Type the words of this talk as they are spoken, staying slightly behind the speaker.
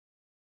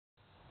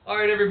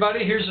Alright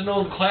everybody, here's an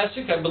old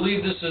classic. I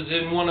believe this is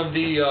in one of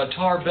the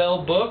Tarr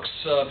Bell books,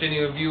 if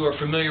any of you are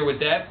familiar with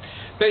that.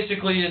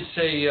 Basically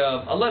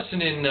it's a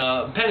lesson in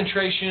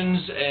penetrations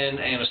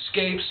and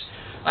escapes.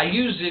 I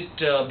use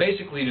it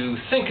basically to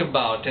think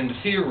about and to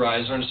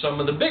theorize on some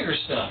of the bigger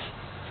stuff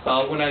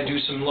when I do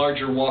some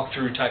larger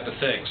walkthrough type of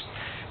things.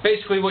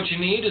 Basically what you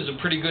need is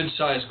a pretty good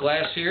sized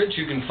glass here that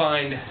you can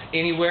find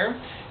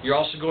anywhere. You're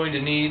also going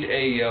to need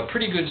a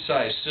pretty good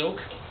sized silk.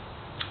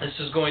 This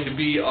is going to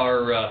be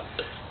our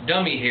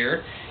dummy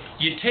here.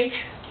 You take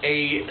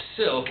a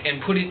silk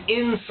and put it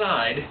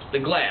inside the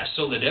glass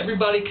so that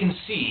everybody can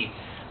see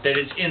that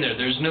it's in there.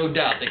 There's no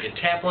doubt. They can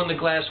tap on the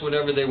glass,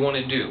 whatever they want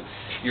to do.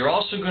 You're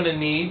also going to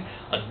need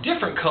a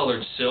different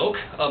colored silk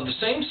of the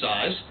same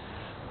size.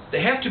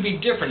 They have to be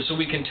different so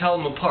we can tell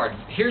them apart.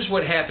 Here's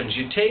what happens.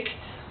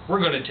 We're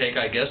going to take,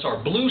 I guess,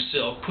 our blue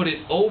silk, put it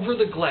over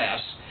the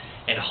glass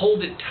and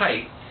hold it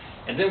tight,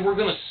 and then we're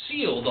going to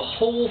seal the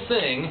whole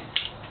thing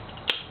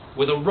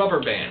with a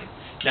rubber band.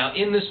 Now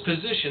in this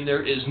position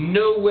there is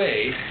no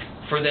way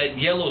for that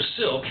yellow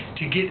silk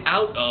to get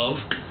out of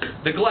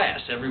the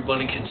glass.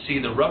 Everybody can see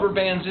the rubber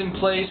bands in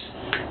place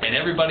and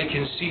everybody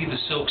can see the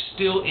silk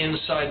still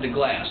inside the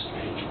glass.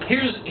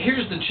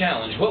 Here's the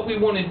challenge. What we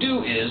want to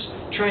do is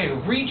try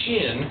and reach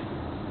in,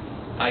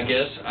 I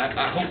guess,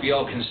 I hope you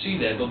all can see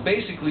that, but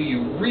basically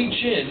you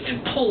reach in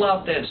and pull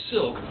out that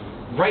silk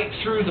right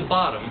through the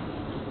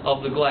bottom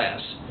of the glass.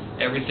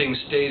 Everything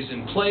stays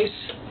in place,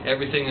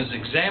 everything is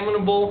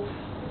examinable,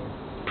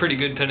 pretty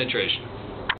good penetration.